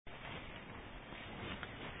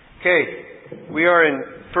Okay, we are in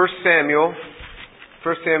 1 Samuel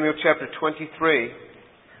chapter 23.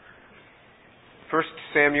 1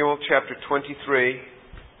 Samuel chapter 23.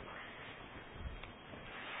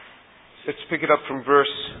 Let's pick it up from verse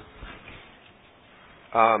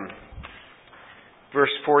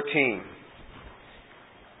 14.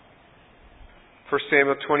 1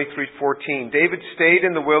 Samuel 23:14. David stayed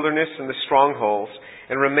in the wilderness and the strongholds,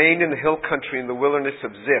 and remained in the hill country in the wilderness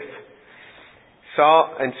of Ziph.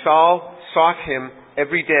 Saul sought him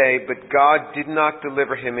every day, but God did not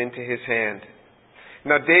deliver him into his hand.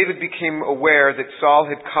 Now David became aware that Saul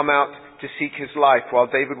had come out to seek his life, while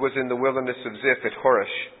David was in the wilderness of Ziph at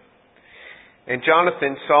Horesh. And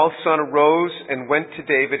Jonathan, Saul's son, arose and went to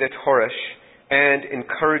David at Horesh, and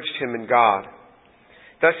encouraged him in God.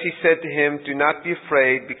 Thus he said to him, "Do not be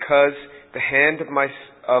afraid, because the hand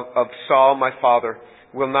of Saul my father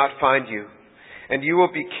will not find you. And you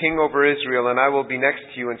will be king over Israel, and I will be next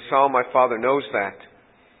to you, and Saul my father knows that."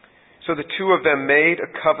 So the two of them made a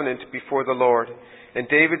covenant before the Lord. And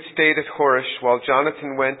David stayed at Horesh, while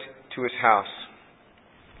Jonathan went to his house.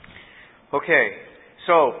 Okay,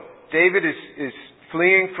 so David is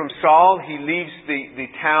fleeing from Saul. He leaves the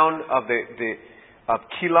town of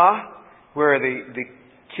Keilah, where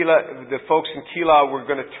the folks in Keilah were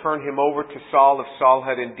going to turn him over to Saul if Saul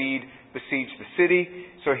had indeed besieged the city.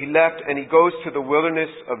 So he left and he goes to the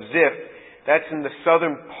wilderness of Ziph. That's in the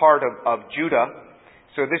southern part of Judah.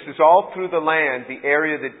 So this is all through the land, the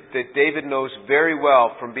area that David knows very well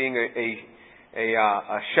from being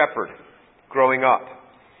a shepherd growing up.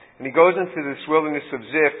 And he goes into this wilderness of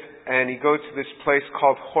Ziph, and he goes to this place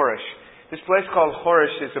called Horesh. This place called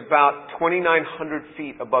Horesh is about 2,900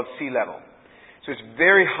 feet above sea level. So it's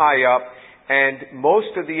very high up, and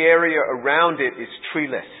most of the area around it is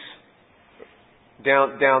treeless.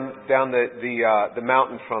 Down the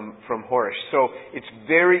mountain from Horesh. So it's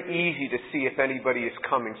very easy to see if anybody is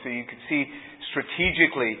coming. So you could see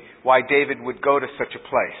strategically why David would go to such a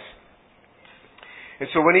place. And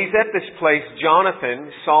so when he's at this place,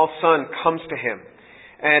 Jonathan, Saul's son, comes to him.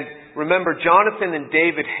 And remember, Jonathan and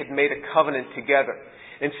David had made a covenant together.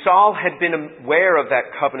 And Saul had been aware of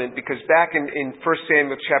that covenant because back in 1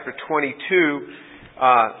 Samuel chapter 22,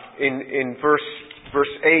 in verse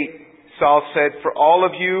 8, Saul said, "For all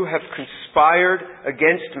of you have conspired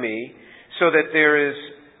against me, so that there is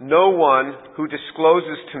no one who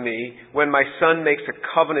discloses to me when my son makes a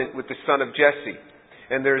covenant with the son of Jesse.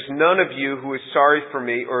 And there is none of you who is sorry for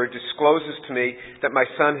me or discloses to me that my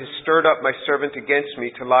son has stirred up my servant against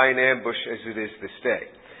me to lie in ambush as it is this day."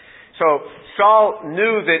 So Saul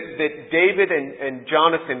knew that David and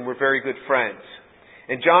Jonathan were very good friends.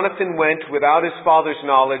 And Jonathan went without his father's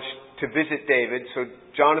knowledge to visit David. So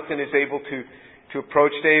Jonathan is able to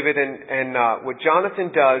approach David. And what Jonathan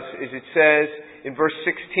does is, it says in verse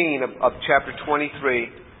 16 of chapter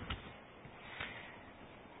 23,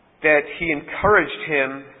 that he encouraged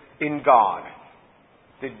him in God.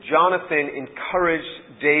 That Jonathan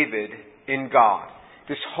encouraged David in God.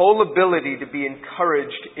 This whole ability to be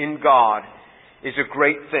encouraged in God is a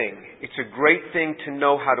great thing. It's a great thing to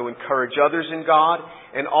know how to encourage others in God,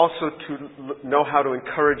 and also to know how to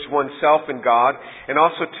encourage oneself in God, and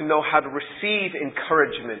also to know how to receive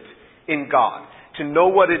encouragement in God, to know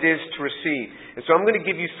what it is to receive. And so I'm going to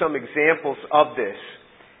give you some examples of this,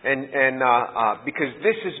 and because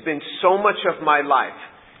this has been so much of my life.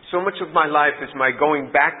 So much of my life is my going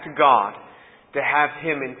back to God to have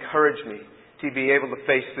Him encourage me to be able to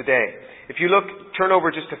face the day. If you turn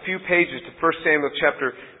over just a few pages to 1 Samuel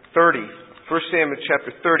chapter 30. 1 Samuel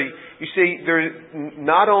chapter 30, you see,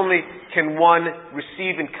 not only can one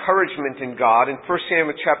receive encouragement in God, in 1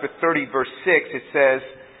 Samuel chapter 30 verse 6 it says,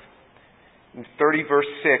 in 30 verse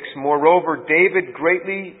 6, "Moreover, David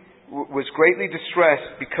was greatly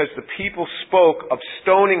distressed because the people spoke of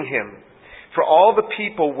stoning him. For all the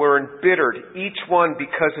people were embittered, each one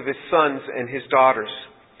because of his sons and his daughters.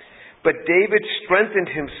 But David strengthened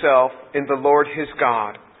himself in the Lord his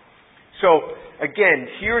God." So, again,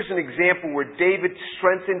 here's an example where David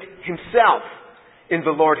strengthened himself in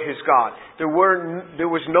the Lord his God. There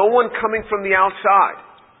was no one coming from the outside,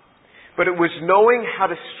 but it was knowing how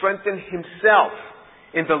to strengthen himself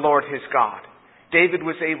in the Lord his God. David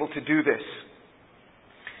was able to do this.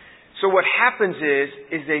 So what happens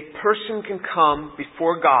is a person can come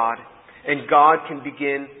before God, and God can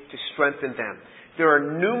begin to strengthen them. There are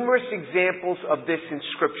numerous examples of this in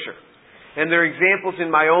Scripture. And there are examples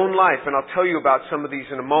in my own life, and I'll tell you about some of these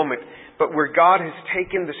in a moment, but where God has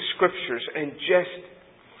taken the Scriptures and just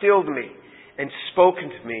filled me and spoken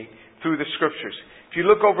to me through the Scriptures. If you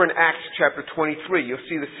look over in Acts chapter 23, you'll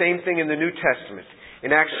see the same thing in the New Testament.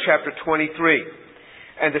 In Acts chapter 23,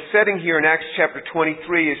 And the setting here in Acts chapter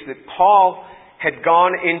 23 is that Paul had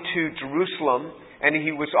gone into Jerusalem, and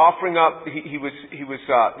he was offering up.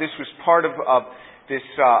 This was part of this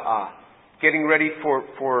getting ready for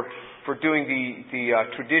doing the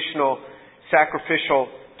traditional sacrificial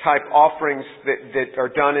type offerings that are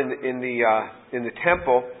done in the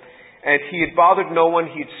temple. And he had bothered no one.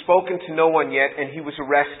 He had spoken to no one yet, and he was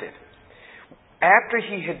arrested. After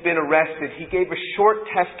he had been arrested, he gave a short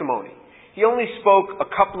testimony. He only spoke a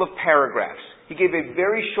couple of paragraphs. He gave a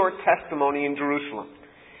very short testimony in Jerusalem.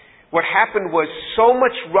 What happened was so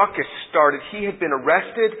much ruckus started. He had been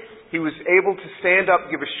arrested. He was able to stand up,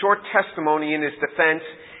 give a short testimony in his defense,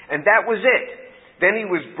 and that was it. Then he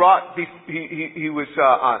was brought before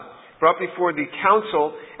the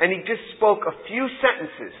council, and he just spoke a few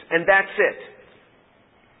sentences, and that's it.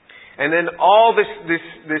 And then all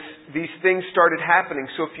these things started happening.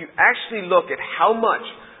 So if you actually look at how much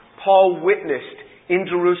Paul witnessed in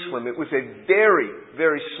Jerusalem, it was a very,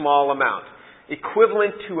 very small amount,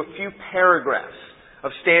 equivalent to a few paragraphs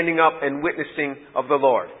of standing up and witnessing of the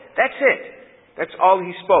Lord. That's it. That's all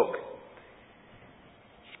he spoke.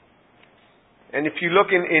 And if you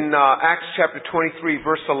look in Acts chapter 23,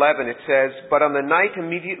 verse 11, it says, "But on the night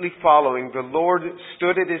immediately following, the Lord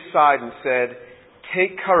stood at his side and said,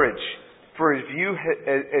 'Take courage, for as you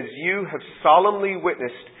have solemnly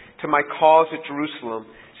witnessed to my cause at Jerusalem,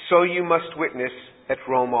 so you must witness at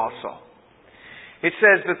Rome also.'" It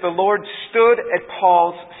says that the Lord stood at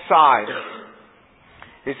Paul's side.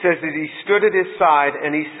 It says that he stood at his side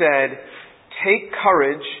and he said, "Take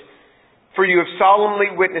courage, for you have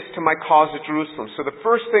solemnly witnessed to my cause at Jerusalem." So the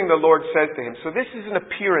first thing the Lord said to him, so this is an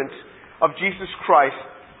appearance of Jesus Christ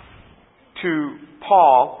to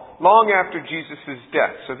Paul long after Jesus'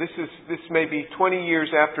 death. So this may be 25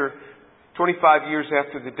 years after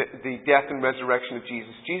the death and resurrection of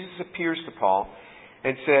Jesus. Jesus appears to Paul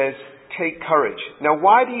and says, "Take courage." Now,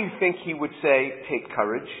 why do you think he would say, "Take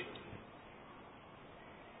courage"?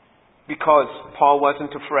 Because Paul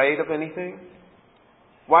wasn't afraid of anything?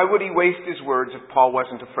 Why would he waste his words if Paul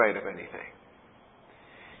wasn't afraid of anything?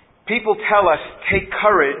 People tell us, take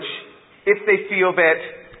courage, if they feel that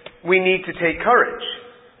we need to take courage.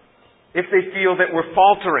 If they feel that we're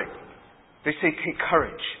faltering, they say, take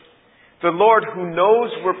courage. The Lord, who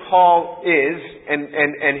knows where Paul is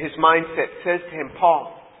and his mindset, says to him,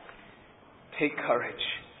 "Paul, take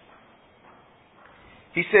courage."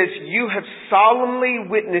 He says, "You have solemnly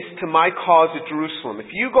witnessed to my cause at Jerusalem."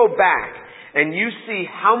 If you go back and you see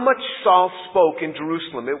how much Saul spoke in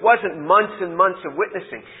Jerusalem, it wasn't months and months of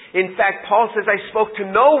witnessing. In fact, Paul says, "I spoke to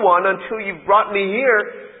no one until you brought me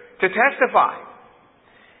here to testify."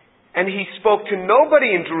 And he spoke to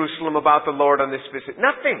nobody in Jerusalem about the Lord on this visit.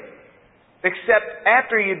 Nothing. Except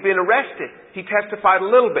after he had been arrested, he testified a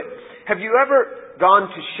little bit. Have you ever gone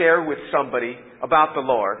to share with somebody about the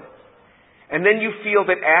Lord, and then you feel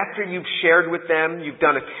that after you've shared with them, you've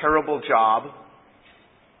done a terrible job?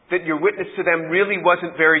 That your witness to them really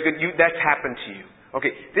wasn't very good? That's happened to you.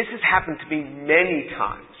 Okay, this has happened to me many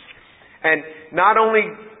times. And not only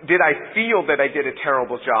did I feel that I did a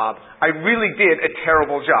terrible job, I really did a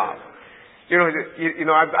terrible job.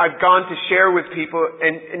 I've gone to share with people,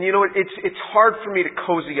 and it's hard for me to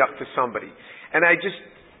cozy up to somebody. And I just,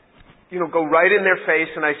 go right in their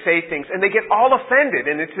face and I say things, and they get all offended,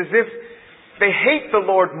 and it's as if they hate the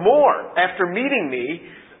Lord more after meeting me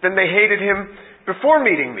than they hated Him before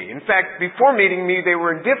meeting me. In fact, before meeting me, they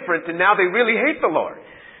were indifferent, and now they really hate the Lord.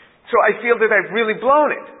 So I feel that I've really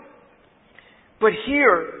blown it. But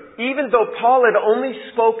here, even though Paul had only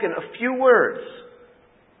spoken a few words,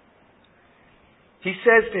 he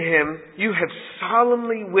says to him, "You have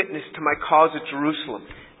solemnly witnessed to my cause at Jerusalem."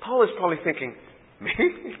 Paul is probably thinking,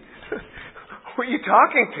 "Me? Who are you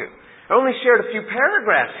talking to? I only shared a few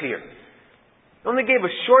paragraphs here. I only gave a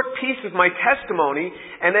short piece of my testimony,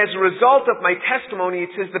 and as a result of my testimony," it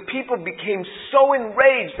says, "the people became so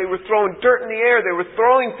enraged, they were throwing dirt in the air, they were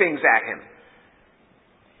throwing things at him."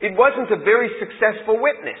 It wasn't a very successful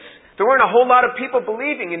witness. There weren't a whole lot of people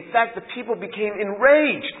believing. In fact, the people became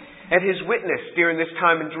enraged at his witness during this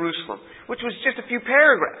time in Jerusalem, which was just a few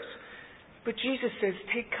paragraphs. But Jesus says,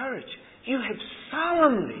 "Take courage. You have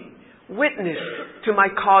solemnly witnessed to my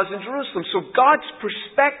cause in Jerusalem." So God's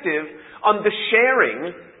perspective on the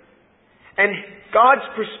sharing and God's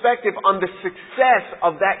perspective on the success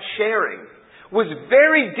of that sharing was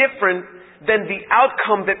very different than the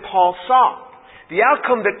outcome that Paul saw. The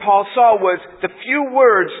outcome that Paul saw was the few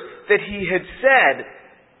words that he had said.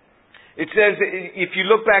 It says, if you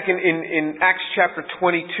look back in Acts chapter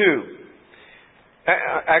 22,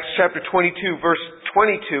 Acts chapter 22, verse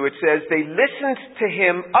 22, it says, they listened to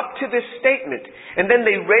him up to this statement, and then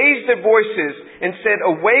they raised their voices and said,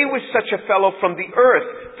 away with such a fellow from the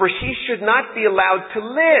earth, for he should not be allowed to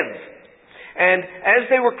live. And as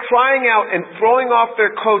they were crying out and throwing off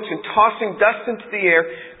their coats and tossing dust into the air,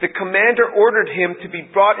 the commander ordered him to be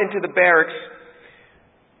brought into the barracks,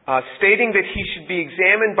 stating that he should be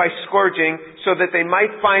examined by scourging so that they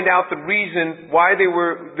might find out the reason why they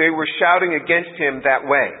were shouting against him that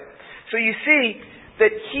way. So you see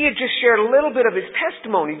that he had just shared a little bit of his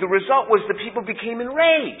testimony. The result was the people became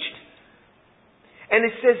enraged. And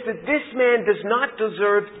it says that this man does not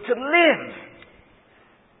deserve to live.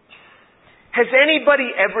 Has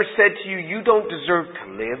anybody ever said to you, you don't deserve to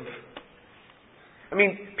live? I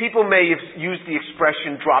mean, people may have used the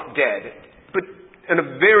expression drop dead, but in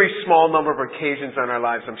a very small number of occasions in our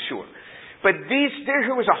lives, I'm sure. But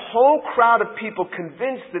here was a whole crowd of people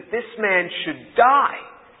convinced that this man should die.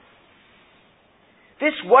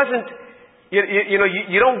 This wasn't,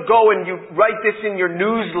 you don't go and you write this in your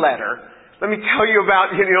newsletter. Let me tell you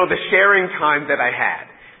about, the sharing time that I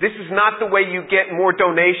had. This is not the way you get more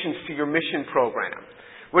donations to your mission program.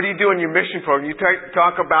 What do you do in your mission program? You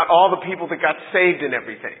talk about all the people that got saved and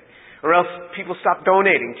everything. Or else people stop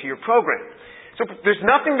donating to your program. So there's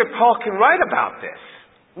nothing that Paul can write about this.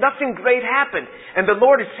 Nothing great happened. And the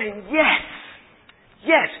Lord is saying,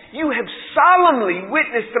 yes, you have solemnly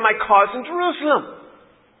witnessed to my cause in Jerusalem.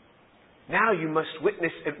 Now you must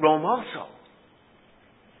witness at Rome also.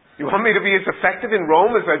 You want me to be as effective in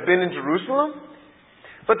Rome as I've been in Jerusalem?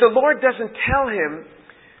 But the Lord doesn't tell him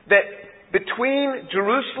that between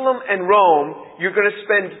Jerusalem and Rome, you're going to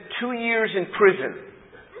spend 2 years in prison.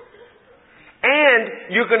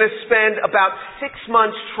 And you're going to spend about 6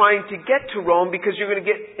 months trying to get to Rome because you're going to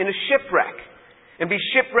get in a shipwreck. And be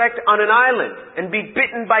shipwrecked on an island. And be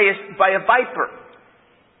bitten by a viper.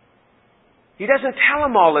 He doesn't tell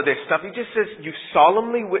him all of this stuff. He just says, you've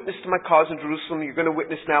solemnly witnessed to my cause in Jerusalem. You're going to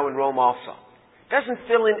witness now in Rome also. Doesn't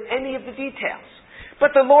fill in any of the details.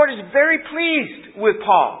 But the Lord is very pleased with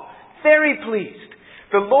Paul. Very pleased.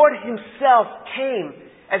 The Lord himself came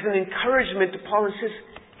as an encouragement to Paul and says,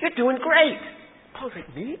 you're doing great. Paul's like,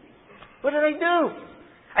 me? What did I do?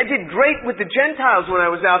 I did great with the Gentiles when I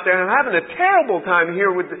was out there, and I'm having a terrible time here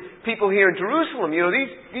with the people here in Jerusalem.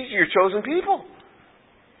 These are your chosen people.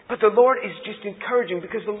 But the Lord is just encouraging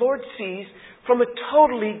because the Lord sees from a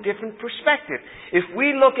totally different perspective. If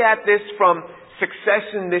we look at this from success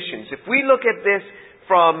in missions, if we look at this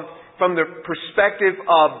from the perspective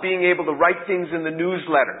of being able to write things in the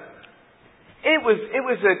newsletter, it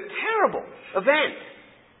was a terrible event.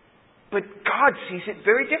 But God sees it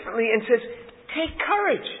very differently and says, take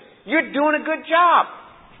courage. You're doing a good job.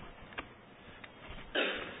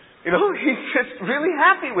 He's just really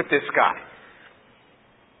happy with this guy.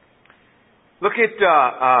 Look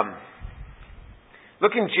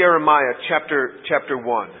in Jeremiah chapter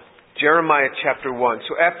 1. Jeremiah chapter 1.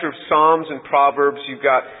 So after Psalms and Proverbs, you've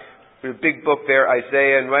got a big book there,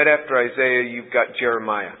 Isaiah, and right after Isaiah, you've got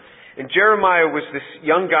Jeremiah. And Jeremiah was this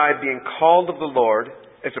young guy being called of the Lord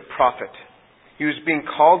as a prophet. He was being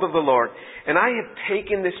called of the Lord. And I have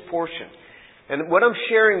taken this portion. And what I'm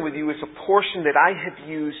sharing with you is a portion that I have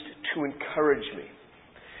used to encourage me.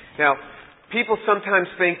 Now, people sometimes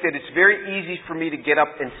think that it's very easy for me to get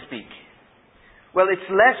up and speak. Well, it's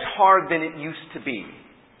less hard than it used to be.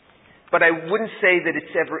 But I wouldn't say that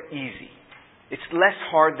it's ever easy. It's less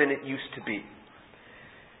hard than it used to be.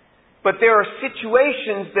 But there are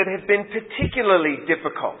situations that have been particularly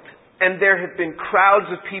difficult. And there have been crowds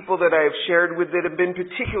of people that I have shared with that have been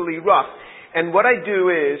particularly rough. And what I do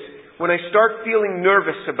is, when I start feeling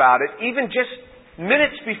nervous about it, even just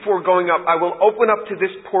minutes before going up, I will open up to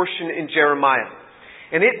this portion in Jeremiah.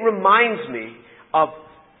 And it reminds me of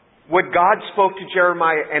what God spoke to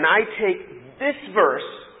Jeremiah. And I take this verse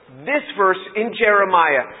in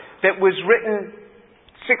Jeremiah that was written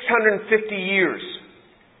 650 years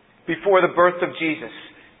before the birth of Jesus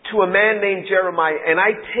to a man named Jeremiah. And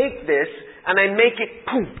I take this and I make it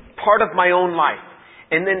part of my own life.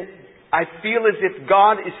 And then I feel as if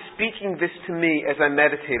God is speaking this to me as I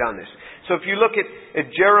meditate on this. So if you look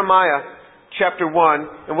at Jeremiah chapter 1,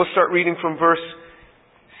 and we'll start reading from verse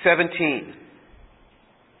 17.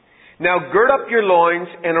 Now gird up your loins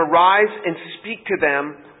and arise and speak to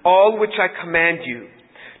them all which I command you.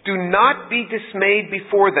 Do not be dismayed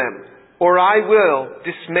before them, or I will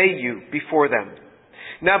dismay you before them.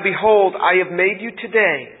 Now behold, I have made you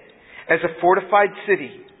today as a fortified city,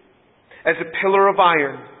 as a pillar of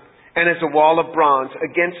iron, and as a wall of bronze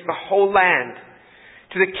against the whole land,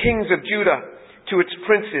 to the kings of Judah, to its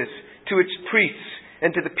princes, to its priests,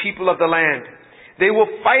 and to the people of the land. They will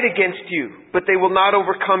fight against you, but they will not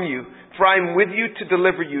overcome you, for I am with you to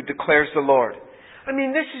deliver you, declares the Lord. I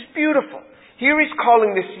mean, this is beautiful. Here he's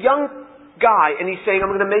calling this young guy, and he's saying,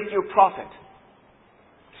 I'm going to make you a prophet.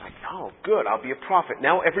 It's like, oh, good, I'll be a prophet.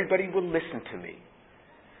 Now everybody will listen to me.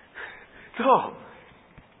 No.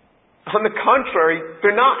 On the contrary,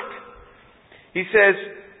 they're not. He says,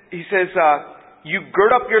 you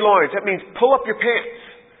gird up your loins. That means pull up your pants.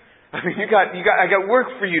 I mean, I got work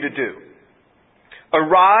for you to do.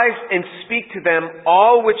 Arise and speak to them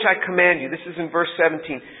all which I command you. This is in verse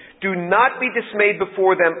 17. Do not be dismayed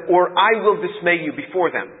before them, or I will dismay you before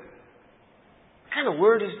them. What kind of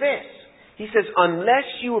word is this? He says, unless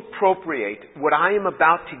you appropriate what I am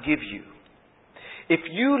about to give you, if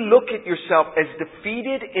you look at yourself as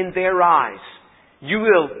defeated in their eyes, you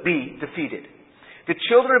will be defeated. The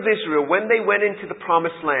children of Israel, when they went into the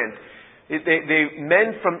promised land,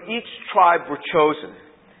 men from each tribe were chosen.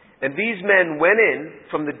 And these men went in,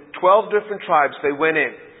 from the 12 different tribes, they went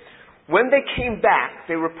in. When they came back,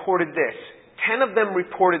 they reported this. 10 of them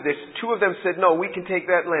reported this. 2 of them said, no, we can take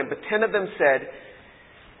that land. But 10 of them said,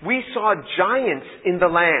 we saw giants in the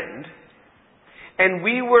land, and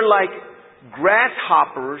we were like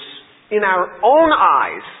grasshoppers in our own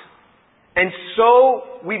eyes, and so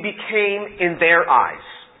we became in their eyes.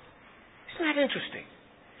 Isn't that interesting?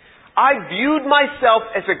 I viewed myself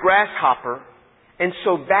as a grasshopper, and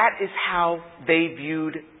so that is how they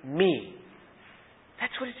viewed me.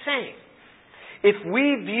 That's what it's saying. If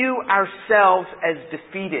we view ourselves as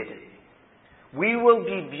defeated, we will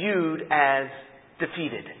be viewed as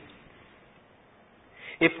defeated.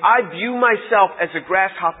 If I view myself as a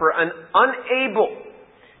grasshopper and unable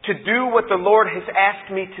to do what the Lord has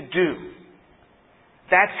asked me to do,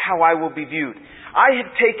 that's how I will be viewed. I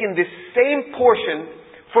have taken this same portion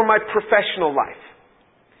for my professional life.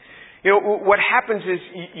 You know, what happens is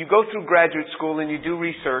you go through graduate school and you do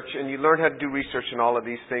research and you learn how to do research and all of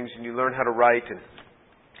these things and you learn how to write, and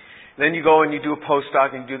then you go and you do a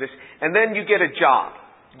postdoc and you do this, and then you get a job.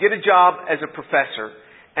 You get a job as a professor,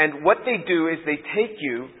 and what they do is they take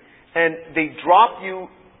you and they drop you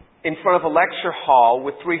in front of a lecture hall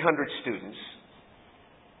with 300 students,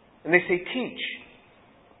 and they say, teach.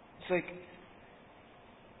 It's like,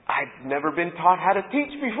 I've never been taught how to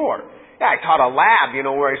teach before. Yeah, I taught a lab,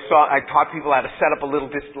 where I taught people how to set up a little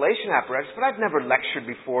distillation apparatus, but I've never lectured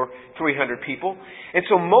before 300 people. And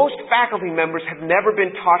so most faculty members have never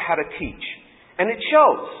been taught how to teach. And it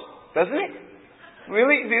shows, doesn't it?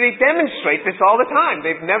 Really, they demonstrate this all the time.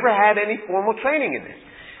 They've never had any formal training in this.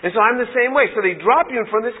 And so I'm the same way. So they drop you in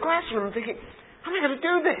front of this classroom. I'm thinking, how am I going to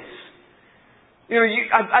do this?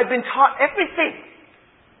 I've been taught everything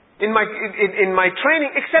in my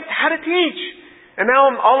training except how to teach. And now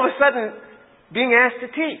I'm all of a sudden being asked to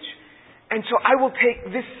teach. And so I will take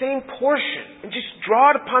this same portion and just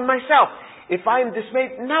draw it upon myself. If I am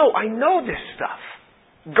dismayed, no, I know this stuff.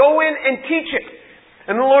 Go in and teach it.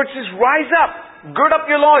 And the Lord says, rise up, gird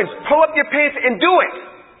up your loins, pull up your pants, and do it.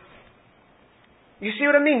 You see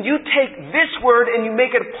what I mean? You take this word and you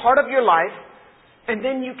make it a part of your life, and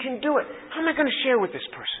then you can do it. How am I going to share with this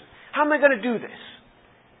person? How am I going to do this?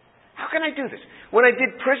 How can I do this? When I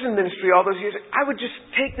did prison ministry all those years, I would just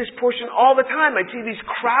take this portion all the time. I'd see these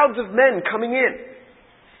crowds of men coming in.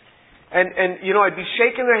 And I'd be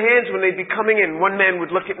shaking their hands when they'd be coming in. One man would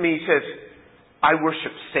look at me, he says, I worship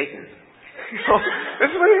Satan. This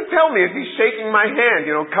is what he'd tell me as he's shaking my hand,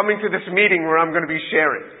 coming to this meeting where I'm going to be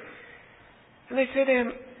sharing. And I say to him,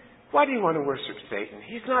 why do you want to worship Satan?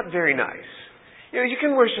 He's not very nice. You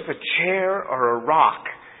can worship a chair or a rock,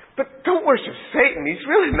 but don't worship Satan. He's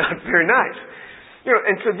really not very nice.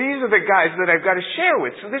 And so these are the guys that I've got to share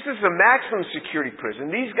with. So this is a maximum security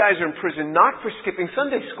prison. These guys are in prison not for skipping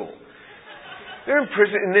Sunday school. They're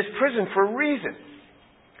in this prison for a reason.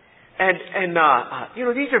 And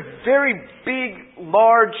these are very big,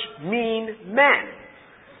 large, mean men.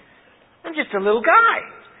 I'm just a little guy,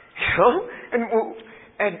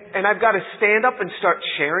 and I've got to stand up and start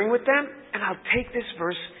sharing with them. And I'll take this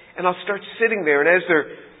verse and I'll start sitting there. And as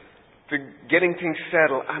they're getting things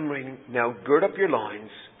settled, I'm reading, now gird up your loins,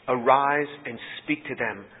 arise and speak to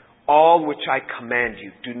them, all which I command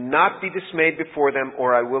you. Do not be dismayed before them,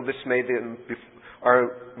 or I will dismay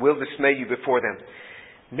you before them.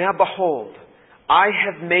 Now behold, I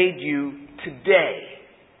have made you today.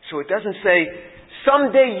 So it doesn't say,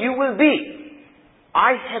 someday you will be.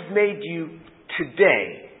 I have made you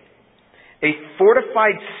today a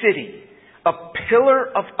fortified city, a pillar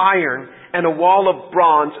of iron and a wall of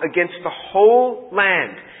bronze against the whole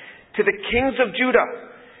land, to the kings of Judah,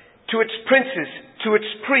 to its princes, to its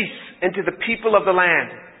priests, and to the people of the land.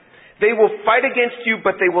 They will fight against you,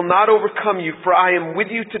 but they will not overcome you, for I am with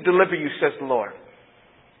you to deliver you, says the Lord.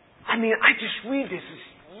 I mean, I just read this as,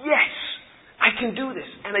 yes, I can do this.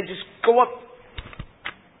 And I just go up.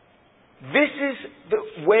 This is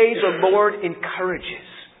the way the Lord encourages.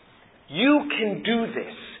 You can do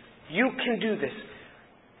this. You can do this.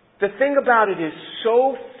 The thing about it is,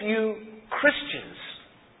 so few Christians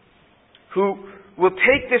who will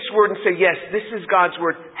take this word and say, yes, this is God's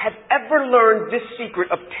word, have ever learned this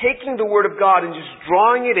secret of taking the word of God and just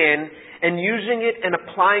drawing it in and using it and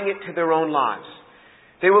applying it to their own lives.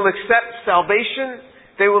 They will accept salvation.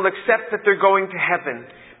 They will accept that they're going to heaven.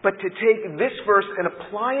 But to take this verse and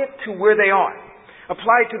apply it to where they are,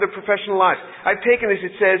 apply it to their professional lives. I've taken this,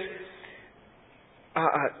 it says,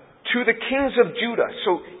 to the kings of Judah.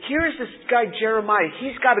 So here's this guy Jeremiah.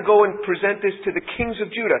 He's got to go and present this to the kings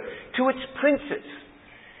of Judah, to its princes.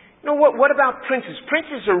 You know what about princes?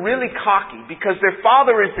 Princes are really cocky because their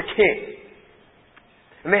father is the king.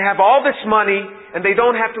 And they have all this money and they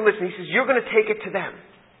don't have to listen. He says, you're going to take it to them.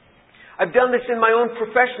 I've done this in my own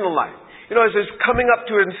professional life. You know, as I was coming up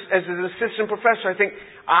to it as an assistant professor, I think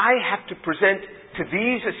I have to present to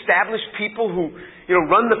these established people who, you know,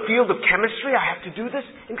 run the field of chemistry. I have to do this.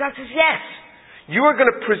 And God says, yes. You are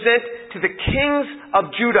going to present to the kings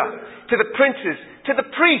of Judah, to the princes, to the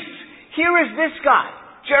priests. Here is this guy.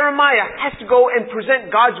 Jeremiah has to go and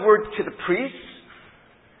present God's word to the priests.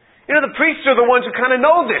 You know, the priests are the ones who kind of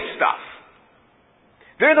know this stuff.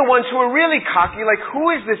 They're the ones who are really cocky, like,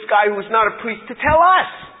 who is this guy who is not a priest to tell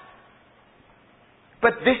us?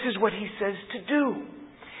 But this is what he says to do.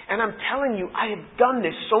 And I'm telling you, I have done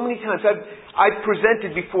this so many times. I've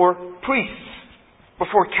presented before priests,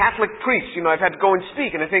 before Catholic priests. You know, I've had to go and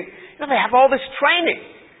speak, and I think, you know, they have all this training.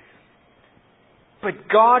 But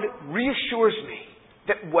God reassures me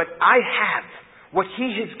that what I have, what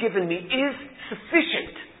He has given me, is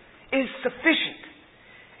sufficient. Is sufficient.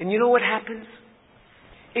 And you know what happens?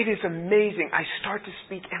 It is amazing. I start to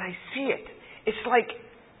speak and I see it. It's like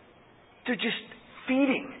they're just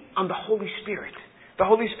feeding on the Holy Spirit. The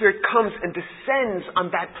Holy Spirit comes and descends on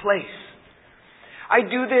that place. I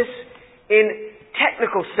do this in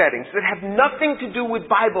technical settings that have nothing to do with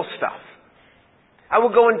Bible stuff. I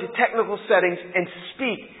will go into technical settings and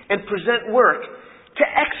speak and present work to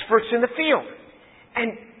experts in the field.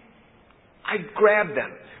 And I grab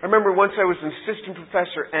them. I remember once I was an assistant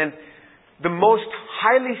professor and the most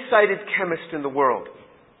highly cited chemist in the world,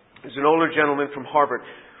 is an older gentleman from Harvard,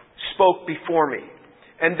 spoke before me.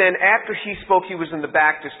 And then after he spoke, he was in the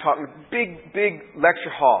back just talking, big lecture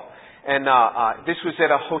hall. And this was at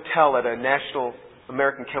a hotel at a National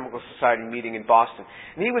American Chemical Society meeting in Boston.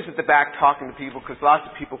 And he was at the back talking to people because lots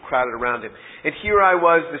of people crowded around him. And here I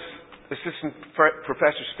was, this assistant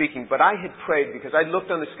professor speaking, but I had prayed because I looked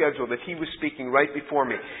on the schedule that he was speaking right before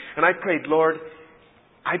me. And I prayed, Lord,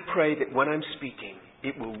 I pray that when I'm speaking,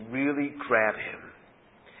 it will really grab him.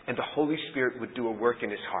 And the Holy Spirit would do a work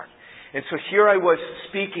in his heart. And so here I was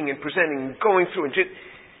speaking and presenting and going through.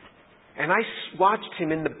 And I watched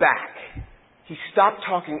him in the back. He stopped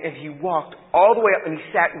talking and he walked all the way up and he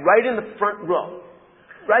sat right in the front row.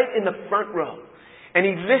 Right in the front row. And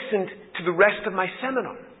he listened to the rest of my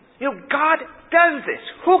seminar. You know, God does this.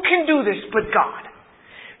 Who can do this but God?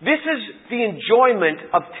 This is the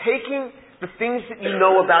enjoyment of taking the things that you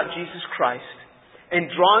know about Jesus Christ and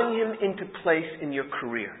drawing Him into place in your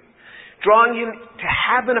career. Drawing Him to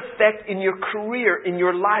have an effect in your career, in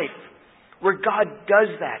your life, where God does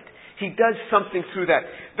that. He does something through that.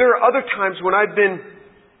 There are other times when I've been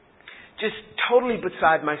just totally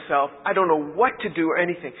beside myself. I don't know what to do or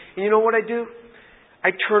anything. And you know what I do? I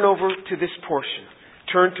turn over to this portion.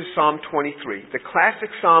 Turn to Psalm 23, the classic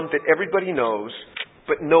psalm that everybody knows,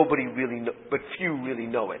 but few really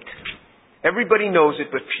know it. Everybody knows it,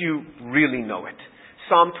 but few really know it.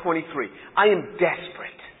 Psalm 23. I am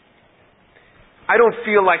desperate. I don't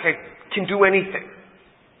feel like I can do anything.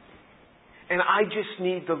 And I just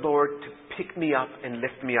need the Lord to pick me up and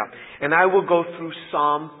lift me up. And I will go through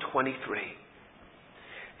Psalm 23.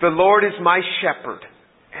 The Lord is my shepherd.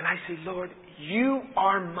 And I say, Lord, you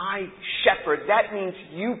are my shepherd. That means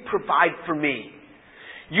you provide for me.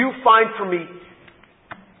 You find for me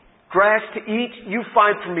grass to eat. You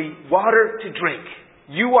find for me water to drink.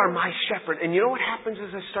 You are my shepherd. And you know what happens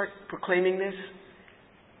as I start proclaiming this?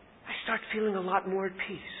 I start feeling a lot more at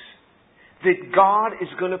peace. That God is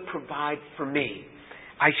going to provide for me.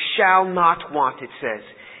 I shall not want, it says.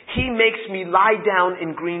 He makes me lie down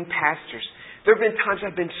in green pastures. There have been times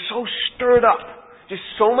I've been so stirred up. Just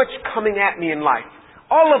so much coming at me in life.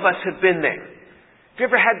 All of us have been there. Have you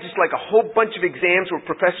ever had just like a whole bunch of exams where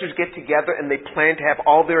professors get together and they plan to have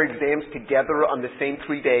all their exams together on the same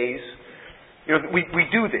 3 days? You know, we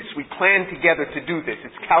do this. We plan together to do this.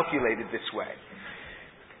 It's calculated this way.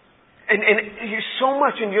 And you're so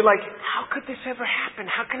much, and you're like, how could this ever happen?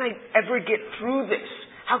 How can I ever get through this?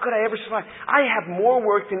 How could I ever survive? I have more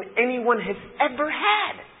work than anyone has ever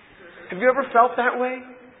had. Have you ever felt that way?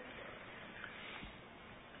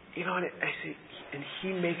 You know, and I say, and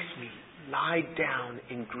He makes me lie down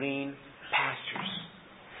in green pastures.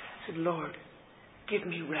 I said, Lord, give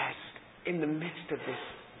me rest. In the midst of this,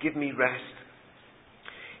 give me rest.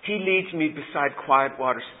 He leads me beside quiet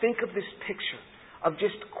waters. Think of this picture of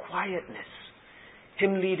just quietness.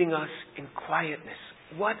 Him leading us in quietness.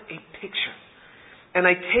 What a picture. And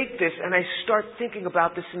I take this and I start thinking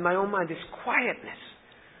about this in my own mind, this quietness.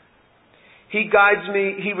 He guides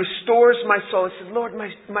me. He restores my soul. I said, Lord,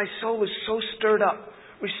 my soul is so stirred up.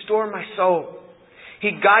 Restore my soul.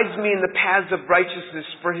 He guides me in the paths of righteousness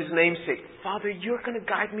for His name's sake. Father, You're going to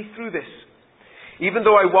guide me through this. Even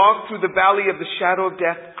though I walk through the valley of the shadow of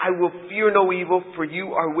death, I will fear no evil, for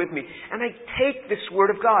You are with me. And I take this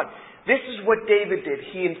word of God. This is what David did.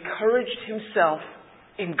 He encouraged himself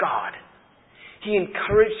in God. He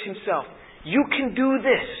encouraged himself. You can do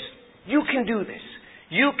this. You can do this.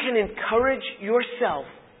 You can encourage yourself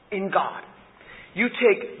in God. You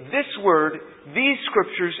take this word, these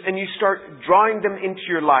scriptures, and you start drawing them into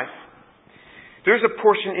your life. There's a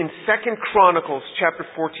portion in 2 Chronicles chapter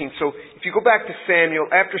 14. So if you go back to Samuel,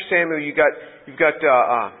 after Samuel you've got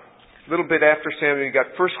a little bit after Samuel, you've got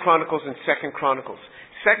 1 Chronicles and 2 Chronicles.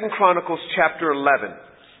 2 Chronicles chapter 11.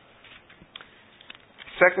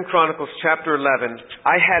 2 Chronicles chapter 11.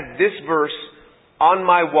 I had this verse on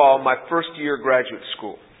my wall my first year of graduate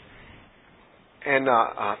school. And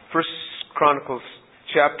 2 Chronicles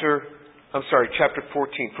chapter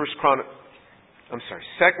 14. 2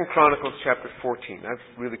 Chronicles chapter 14.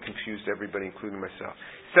 I've really confused everybody, including myself.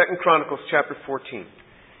 2 Chronicles chapter 14.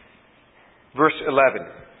 Verse 11.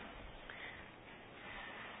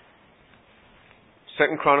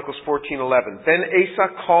 2 Chronicles 14:11. Then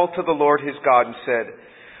Asa called to the Lord his God and said,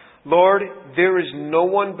 Lord, there is no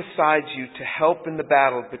one besides You to help in the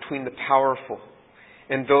battle between the powerful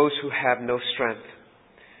and those who have no strength.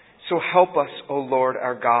 So help us, O Lord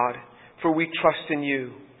our God, for we trust in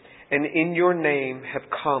You, and in Your name have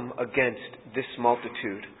come against this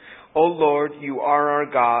multitude. O Lord, You are our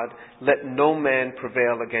God. Let no man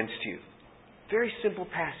prevail against You. Very simple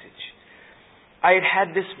passage. I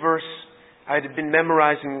had this verse. I had been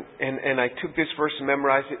memorizing, and I took this verse and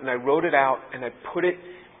memorized it, and I wrote it out, and I put it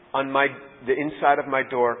on the inside of my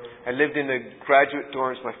door. I lived in a graduate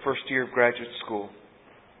dorm. It was my first year of graduate school.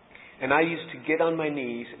 And I used to get on my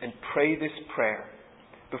knees and pray this prayer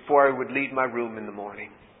before I would leave my room in the morning.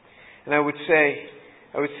 And I would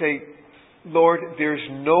say, Lord, there's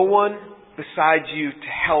no one besides You to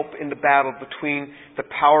help in the battle between the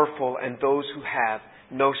powerful and those who have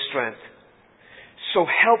no strength. So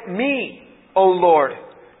help me, O Lord,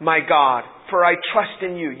 my God, for I trust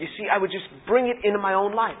in You. You see, I would just bring it into my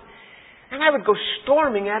own life. And I would go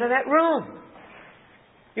storming out of that room.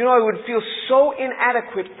 You know, I would feel so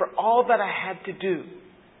inadequate for all that I had to do.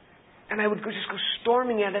 And I would just go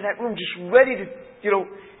storming out of that room, just ready to,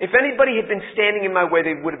 if anybody had been standing in my way,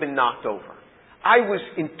 they would have been knocked over. I was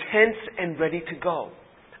intense and ready to go.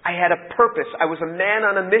 I had a purpose. I was a man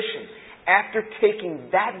on a mission. After taking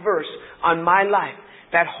that verse on my life,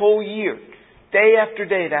 that whole year, day after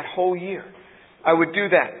day, that whole year, I would do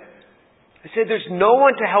that. I said, there's no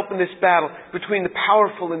one to help in this battle between the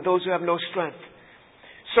powerful and those who have no strength.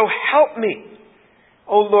 So help me,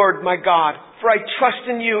 O Lord my God, for I trust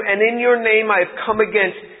in You, and in Your name I have come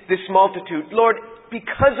against this multitude. Lord,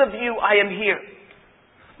 because of You I am here.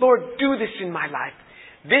 Lord, do this in my life.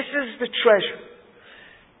 This is the treasure.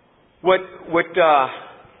 What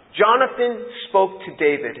Jonathan spoke to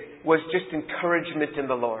David was just encouragement in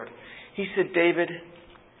the Lord. He said, David,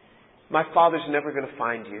 my father's never going to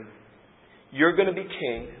find you. You're going to be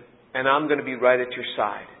king, and I'm going to be right at your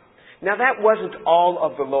side. Now that wasn't all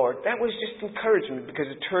of the Lord. That was just encouragement, because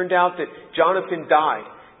it turned out that Jonathan died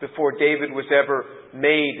before David was ever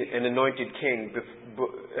made an anointed king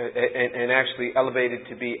and actually elevated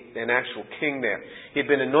to be an actual king there. He had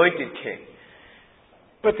been anointed king.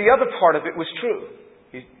 But the other part of it was true.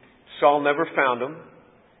 Saul never found him.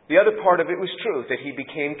 The other part of it was true, that he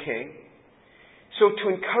became king. So to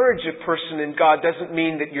encourage a person in God doesn't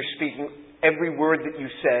mean that you're speaking every word that you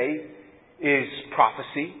say is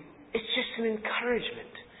prophecy. It's just an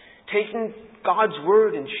encouragement. Taking God's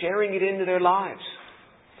word and sharing it into their lives.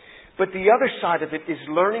 But the other side of it is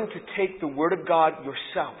learning to take the word of God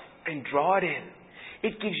yourself and draw it in.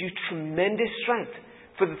 It gives you tremendous strength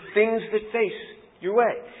for the things that face your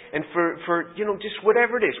way. And for just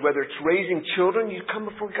whatever it is, whether it's raising children, you come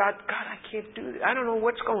before God, God, I can't do this. I don't know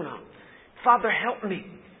what's going on. Father, help me.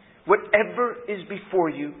 Whatever is before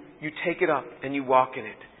you, you take it up and you walk in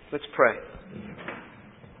it. Let's pray.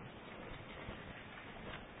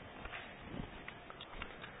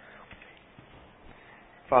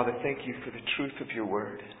 Father, thank you for the truth of your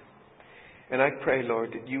word. And I pray,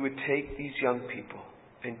 Lord, that you would take these young people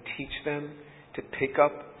and teach them to pick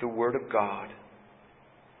up the word of God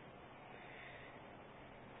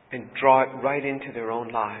and draw it right into their own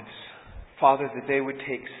lives. Father, that they would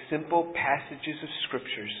take simple passages of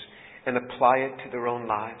Scriptures and apply it to their own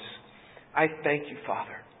lives. I thank you,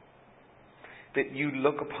 Father, that you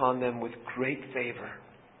look upon them with great favor.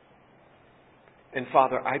 And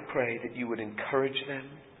Father, I pray that you would encourage them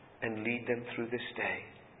and lead them through this day.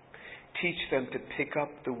 Teach them to pick up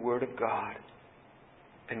the Word of God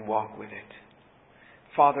and walk with it.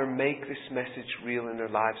 Father, make this message real in their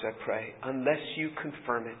lives, I pray. Unless you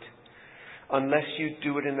confirm it, unless you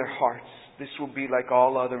do it in their hearts, this will be like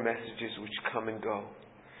all other messages which come and go.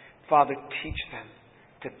 Father, teach them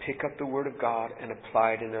to pick up the Word of God and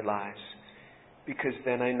apply it in their lives. Because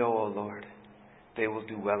then I know, O Lord, they will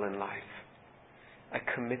do well in life. I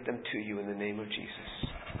commit them to you in the name of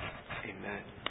Jesus. Amen.